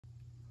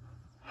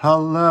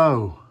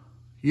Hello,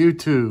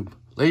 YouTube.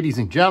 Ladies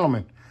and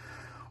gentlemen,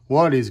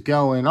 what is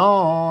going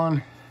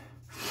on?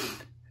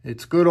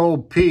 It's good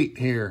old Pete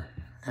here,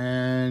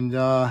 and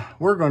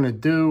we're going to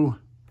do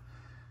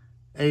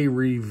a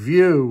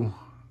review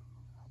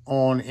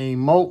on a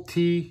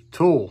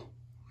multi-tool.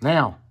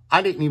 Now,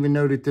 I didn't even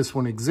know that this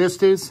one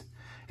existed.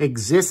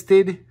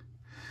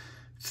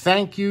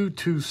 Thank you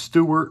to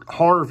Stuart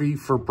Harvey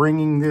for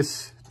bringing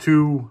this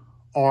to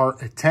our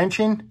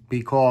attention,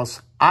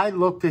 because I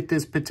looked at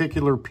this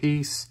particular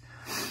piece,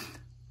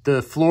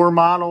 the floor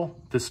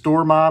model, the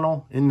store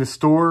model in the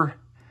store,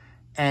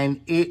 and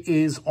it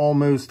is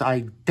almost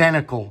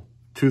identical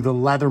to the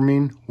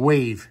Leatherman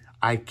Wave.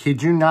 I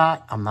kid you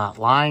not. I'm not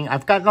lying.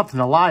 I've got nothing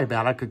to lie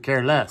about. I could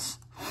care less.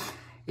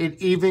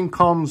 It even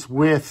comes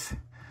with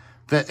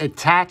the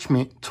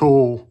attachment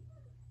tool.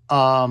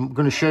 I'm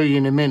going to show you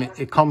in a minute.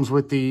 It comes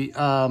with the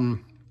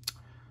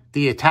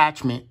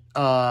attachment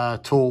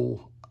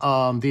tool,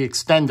 the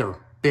extender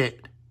bit.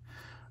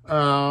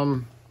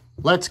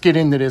 Let's get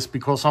into this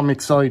because I'm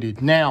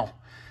excited. Now,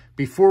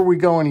 before we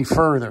go any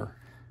further,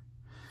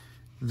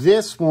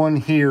 this one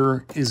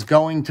here is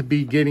going to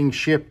be getting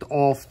shipped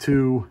off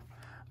to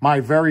my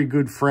very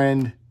good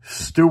friend,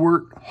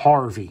 Stuart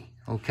Harvey.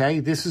 Okay,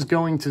 this is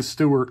going to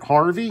Stuart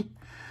Harvey.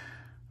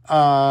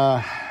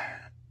 And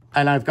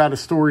I've got a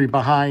story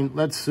behind.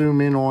 Let's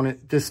zoom in on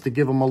it just to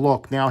give him a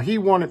look. Now, he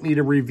wanted me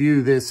to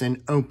review this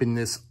and open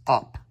this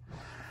up.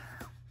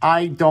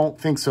 I don't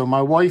think so.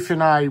 My wife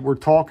and I were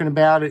talking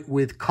about it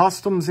with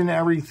customs and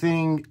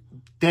everything.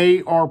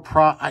 They are,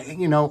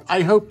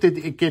 I hope that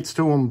it gets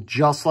to them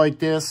just like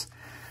this,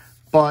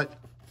 but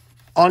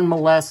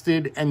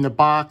unmolested and the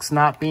box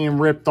not being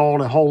ripped all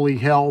to holy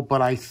hell.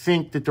 But I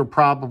think that they're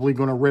probably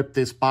going to rip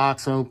this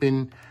box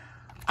open.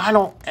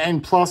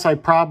 And plus I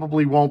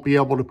probably won't be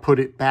able to put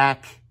it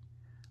back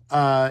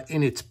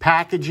in its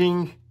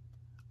packaging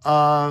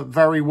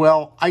very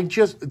well.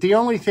 The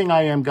only thing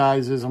I am,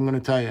 guys, is I'm going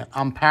to tell you,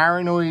 I'm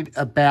paranoid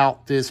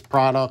about this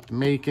product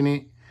making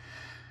it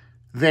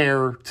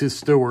there to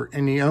Stuart.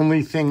 And the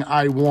only thing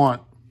I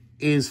want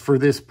is for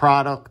this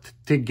product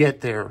to get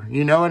there.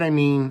 You know what I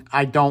mean?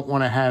 I don't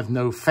want to have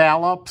no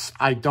foul-ups.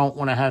 I don't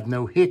want to have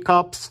no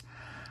hiccups.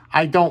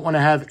 I don't want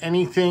to have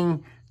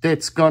anything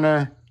that's going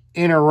to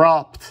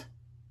interrupt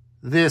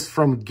this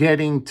from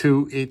getting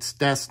to its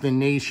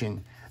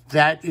destination.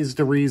 That is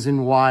the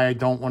reason why I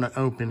don't want to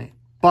open it.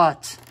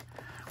 But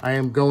I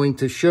am going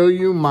to show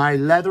you my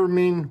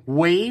Leatherman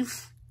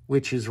Wave,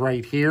 which is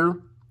right here.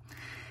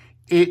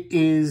 It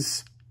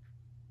is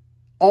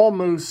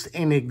almost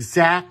an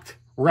exact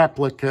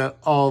replica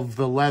of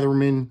the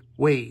Leatherman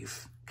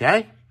Wave.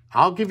 Okay?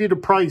 I'll give you the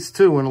price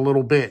too in a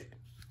little bit.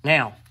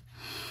 Now,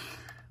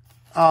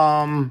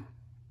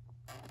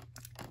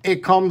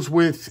 it comes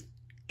with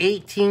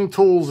 18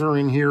 tools are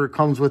in here. It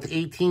comes with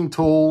 18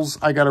 tools.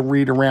 I got to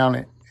read around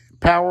it.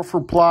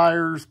 Powerful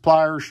pliers,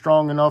 pliers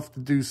strong enough to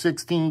do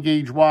 16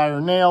 gauge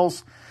wire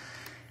nails.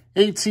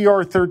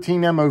 HCR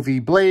 13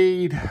 MOV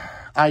blade.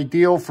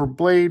 Ideal for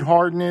blade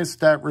hardness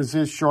that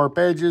resists sharp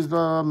edges.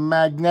 The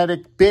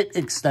magnetic bit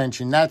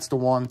extension. That's the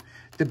one.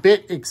 The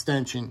bit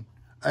extension.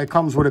 It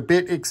comes with a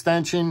bit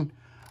extension.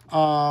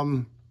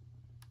 For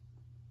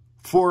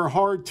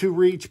hard to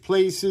reach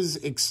places,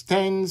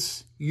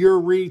 extends your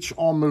reach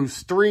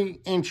almost 3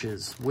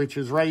 inches, which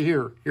is right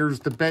here.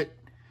 Here's the bit.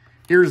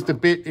 Here's the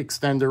bit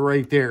extender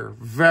right there.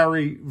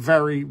 Very,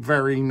 very,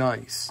 very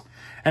nice.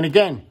 And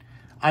again,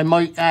 I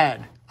might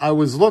add, I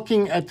was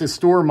looking at the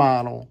store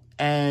model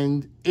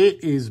and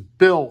it is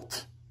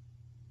built,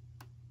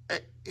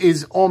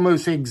 is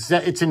almost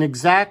exact. It's an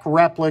exact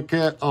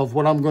replica of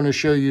what I'm going to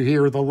show you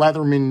here, the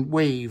Leatherman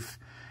Wave,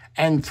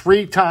 and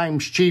 3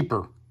 times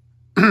cheaper.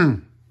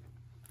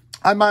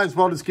 I might as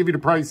well just give you the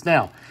price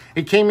now.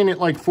 It came in at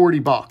like 40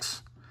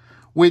 bucks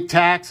with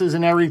taxes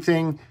and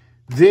everything.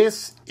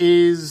 This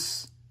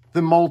is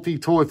the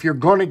multi-tool. If you're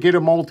going to get a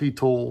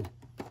multi-tool,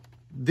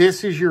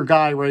 this is your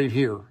guy right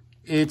here.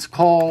 It's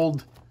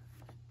called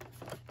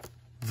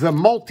the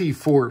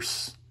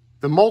Multiforce.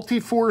 The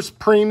Multiforce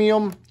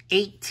Premium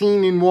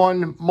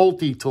 18-in-1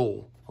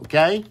 multi-tool.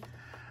 Okay?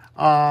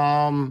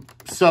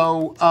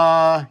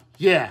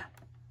 Yeah.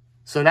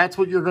 So that's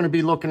what you're going to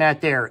be looking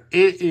at there.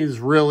 It is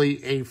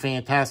really a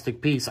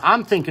fantastic piece.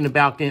 I'm thinking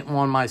about getting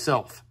one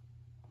myself.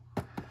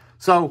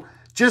 So,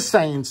 just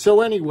saying. So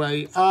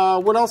anyway,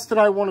 what else did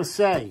I want to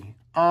say?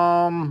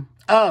 I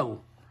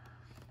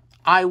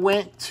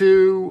went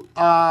to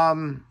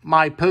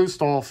my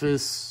post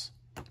office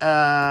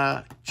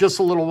just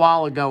a little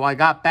while ago. I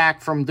got back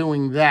from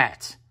doing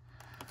that.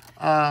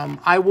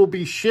 I will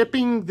be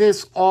shipping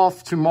this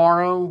off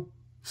tomorrow,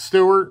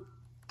 Stuart,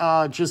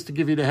 just to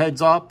give you the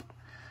heads up.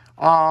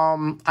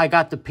 I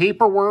got the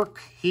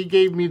paperwork. He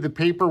gave me the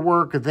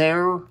paperwork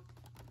there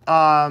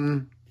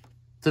to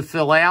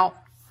fill out.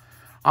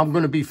 I'm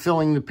going to be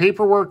filling the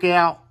paperwork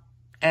out.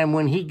 And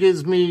when he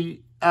gives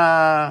me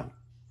the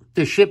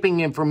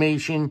shipping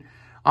information,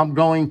 I'm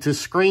going to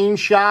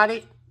screenshot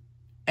it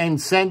and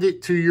send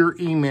it to your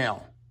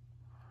email.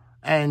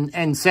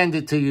 and send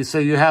it to you. So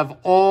you have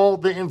all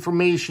the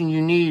information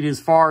you need as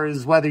far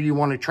as whether you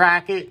want to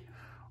track it,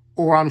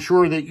 or I'm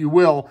sure that you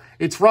will.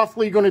 It's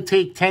roughly going to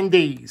take 10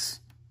 days.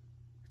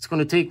 It's going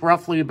to take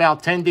roughly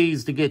about 10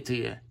 days to get to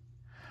you.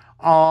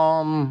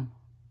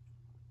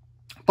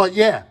 But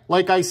yeah,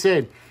 like I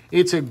said,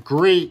 it's a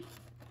great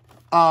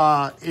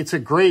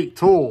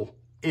tool.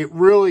 It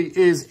really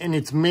is, and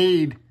it's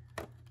made,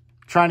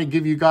 trying to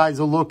give you guys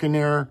a look in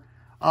there.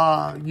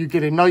 You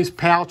get a nice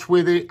pouch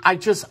with it. I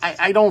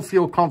don't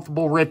feel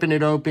comfortable ripping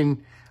it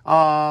open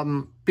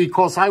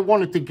because I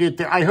want it to get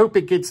there. I hope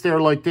it gets there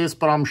like this,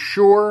 but I'm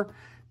sure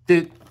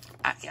that,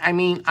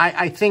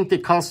 I think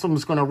that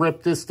Custom's going to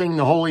rip this thing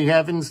to holy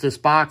heavens, this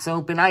box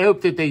open. I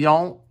hope that they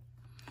don't.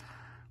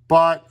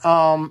 But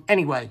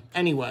anyway.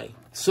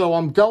 So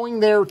I'm going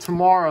there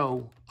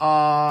tomorrow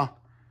to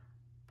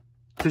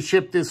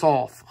ship this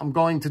off. I'm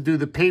going to do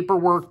the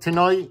paperwork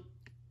tonight.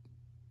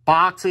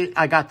 Box it.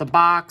 I got the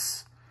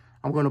box.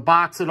 I'm going to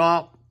box it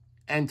up.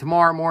 And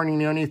tomorrow morning,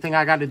 the only thing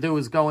I got to do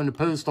is go in the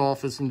post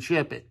office and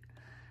ship it.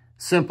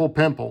 Simple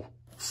pimple.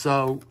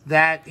 So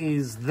that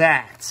is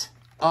that.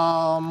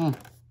 But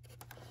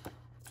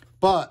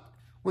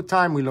what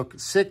time we look?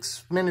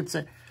 6 minutes.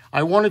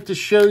 I wanted to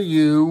show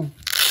you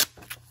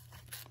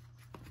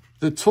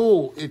the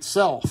tool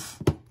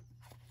itself.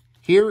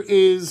 Here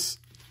is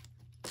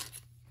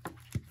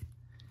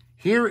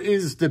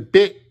the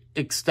bit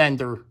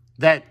extender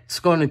that's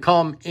going to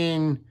come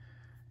in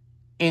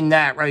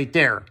that right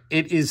there.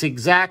 It is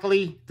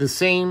exactly the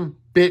same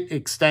bit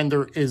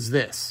extender as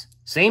this.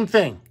 Same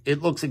thing.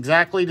 It looks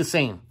exactly the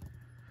same.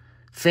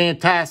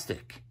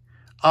 Fantastic.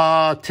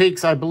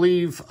 Takes, I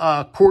believe,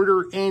 a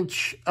quarter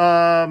inch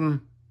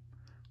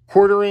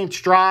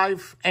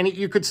drive, and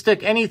you could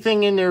stick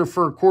anything in there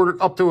for a quarter,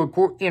 up to a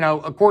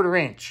quarter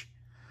inch.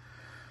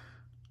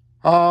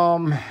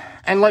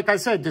 And like I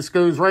said, this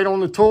goes right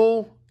on the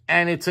tool,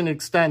 and it's an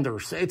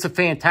extender. So it's a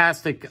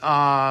fantastic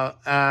part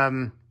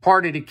of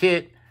the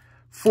kit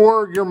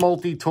for your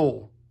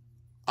multi-tool.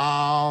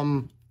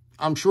 I'm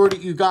sure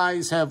that you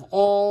guys have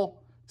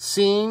all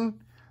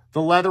seen the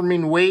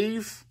Leatherman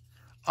Wave.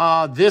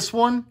 This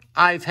one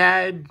I've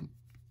had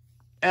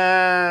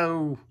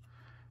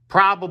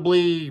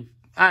probably,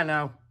 I don't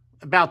know,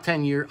 about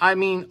 10 years. I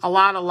mean, a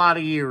lot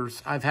of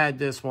years I've had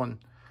this one.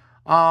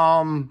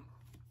 And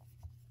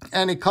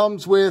it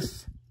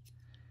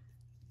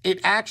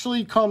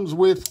actually comes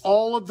with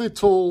all of the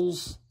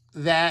tools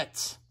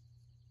that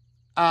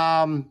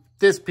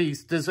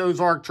this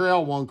Ozark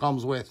Trail one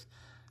comes with,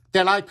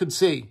 that I could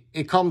see.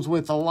 It comes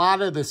with a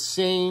lot of the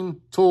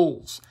same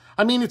tools.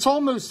 I mean, it's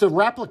almost a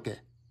replica,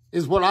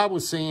 is what I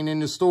was seeing in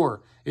the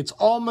store. It's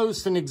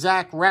almost an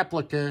exact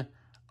replica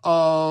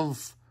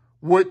of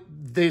what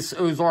this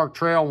Ozark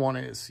Trail one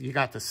is. You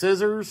got the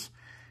scissors.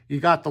 You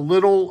got the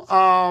little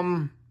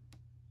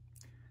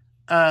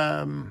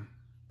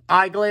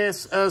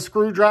eyeglass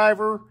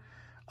screwdriver.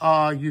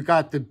 You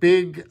got the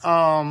big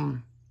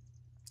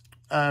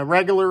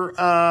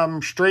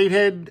regular straight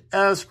head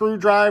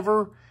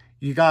screwdriver.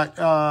 You got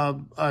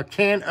a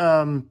can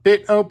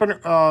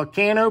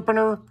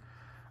opener.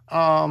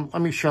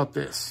 Let me shut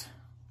this.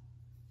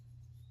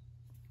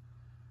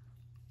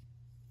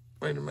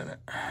 Wait a minute.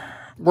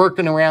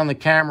 Working around the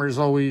camera is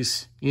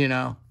always, you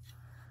know.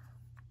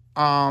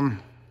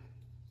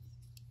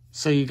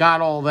 So you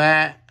got all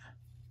that.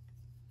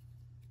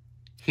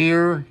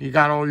 Here, you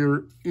got all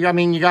your, I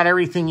mean, you got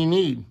everything you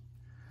need.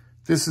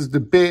 This is the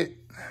bit.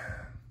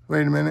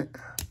 Wait a minute.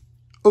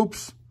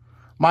 Oops.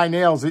 My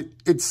nails,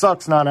 it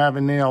sucks not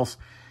having nails.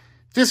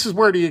 This is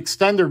where the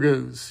extender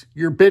goes,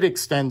 your bit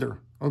extender,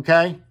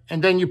 okay?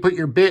 And then you put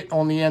your bit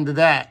on the end of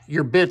that,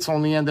 your bits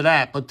on the end of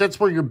that, but that's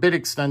where your bit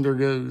extender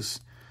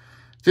goes.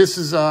 This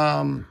is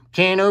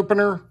can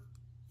opener.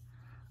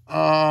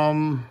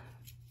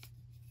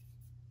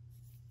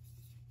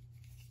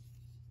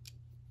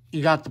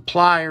 You got the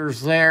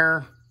pliers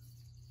there.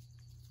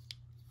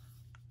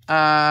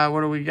 What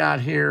do we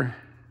got here?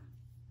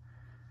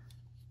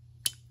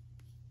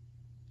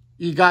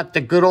 You got the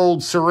good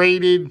old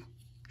serrated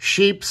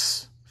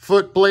sheep's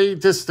foot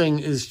blade. This thing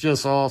is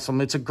just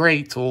awesome. It's a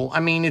great tool. I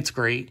mean, it's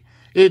great.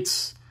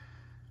 It's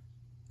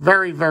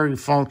very, very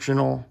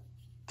functional.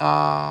 You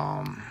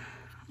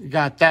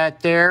got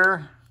that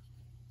there.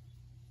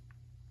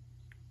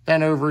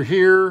 Then over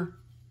here,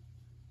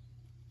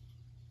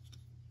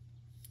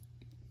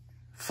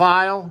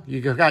 file.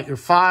 You got your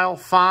file,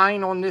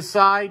 fine on this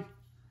side,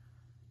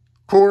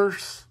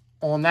 coarse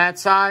on that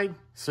side.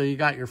 So you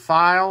got your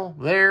file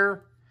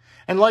there.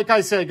 And like I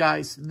said,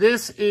 guys,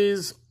 this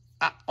is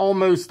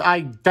almost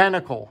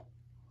identical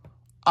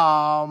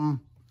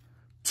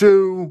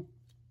to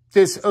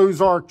this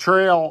Ozark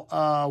Trail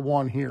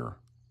one here.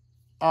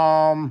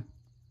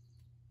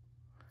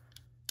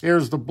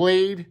 There's the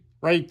blade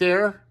right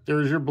there.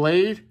 There's your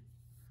blade.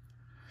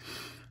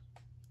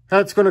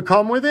 That's going to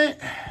come with it.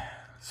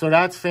 So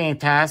that's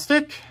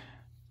fantastic.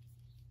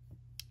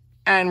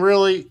 And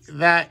really,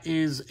 that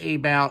is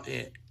about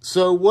it.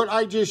 So what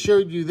I just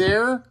showed you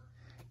there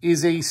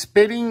is a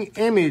spitting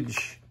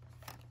image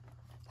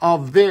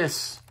of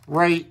this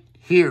right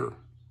here.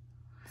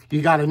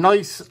 You got a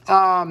nice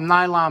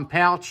nylon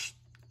pouch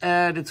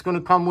that's going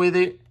to come with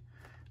it.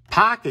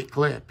 Pocket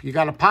clip. You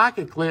got a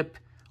pocket clip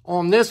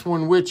on this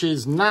one, which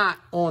is not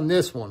on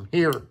this one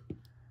here.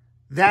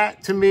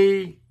 That, to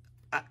me,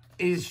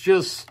 is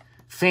just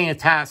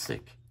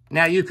fantastic.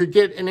 Now, you could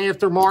get an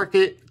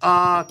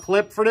aftermarket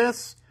clip for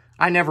this.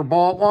 I never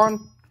bought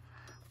one.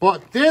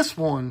 But this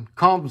one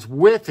comes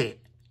with it.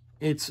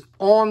 It's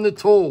on the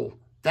tool.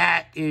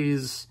 That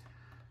is,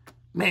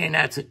 man,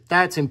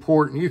 that's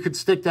important. You could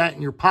stick that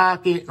in your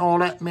pocket and all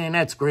that. Man,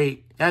 that's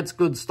great. That's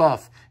good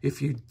stuff.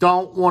 If you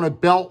don't want to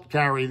belt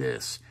carry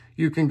this,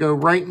 you can go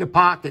right in the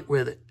pocket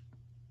with it.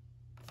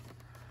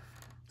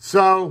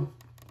 So,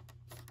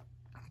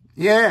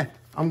 yeah,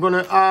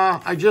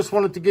 I just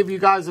wanted to give you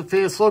guys a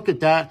fast look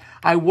at that.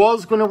 I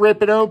was going to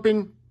rip it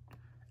open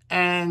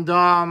and,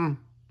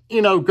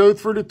 you know, go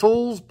through the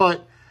tools,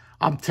 but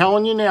I'm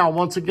telling you now,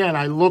 once again,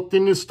 I looked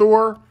in the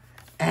store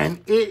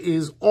and it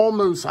is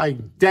almost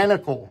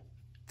identical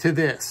to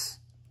this.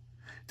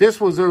 This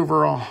was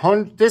over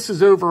this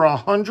is over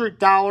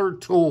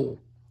 $100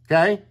 tool,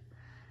 okay?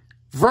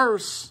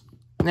 Verse,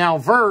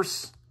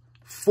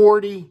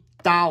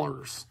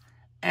 $40.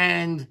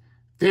 And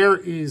there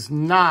is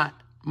not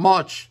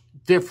much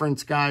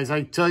difference, guys.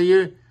 I tell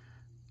you,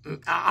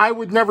 I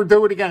would never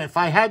do it again. If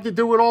I had to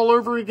do it all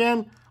over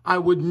again, I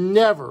would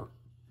never,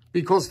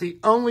 because the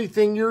only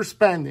thing you're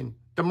spending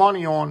the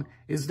money on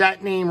is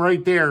that name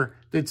right there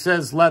that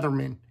says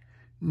Leatherman.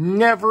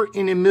 Never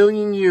in a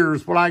million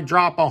years would I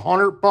drop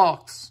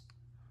 $100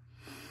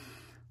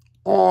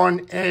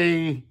 on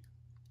a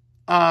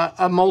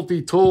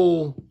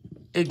multi-tool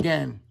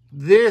again.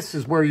 This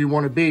is where you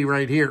want to be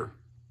right here.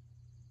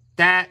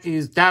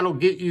 That'll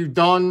get you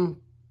done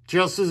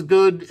just as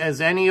good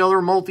as any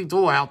other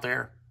multi-tool out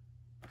there.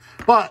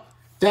 But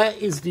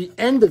that is the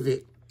end of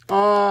it.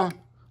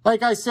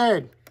 Like I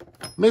said,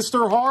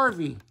 Mr.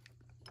 Harvey,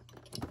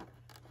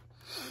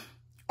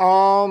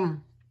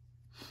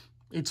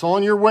 it's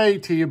on your way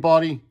to you,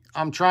 buddy.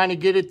 I'm trying to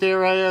get it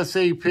there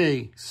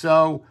ASAP.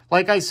 So,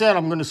 like I said,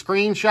 I'm going to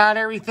screenshot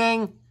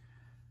everything,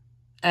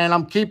 and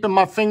I'm keeping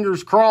my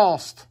fingers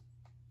crossed.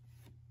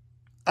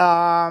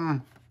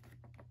 I'm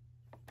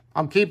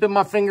keeping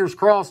my fingers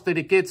crossed that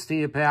it gets to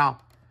you,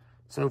 pal.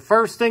 So,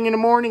 first thing in the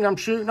morning, I'm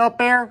shooting up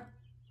there,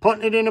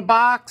 putting it in a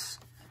box,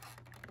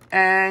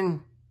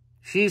 and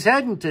she's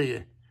heading to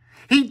you.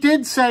 He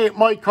did say it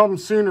might come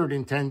sooner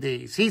than 10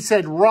 days. He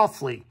said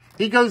roughly.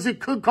 He goes, it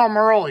could come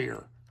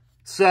earlier.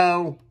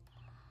 So,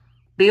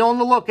 be on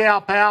the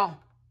lookout, pal.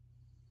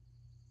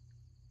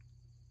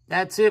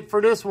 That's it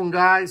for this one,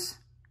 guys.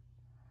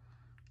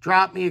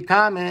 Drop me a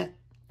comment.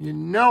 You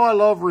know I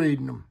love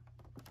reading them.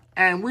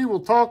 And we will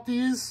talk to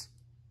you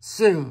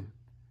soon.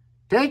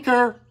 Take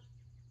care.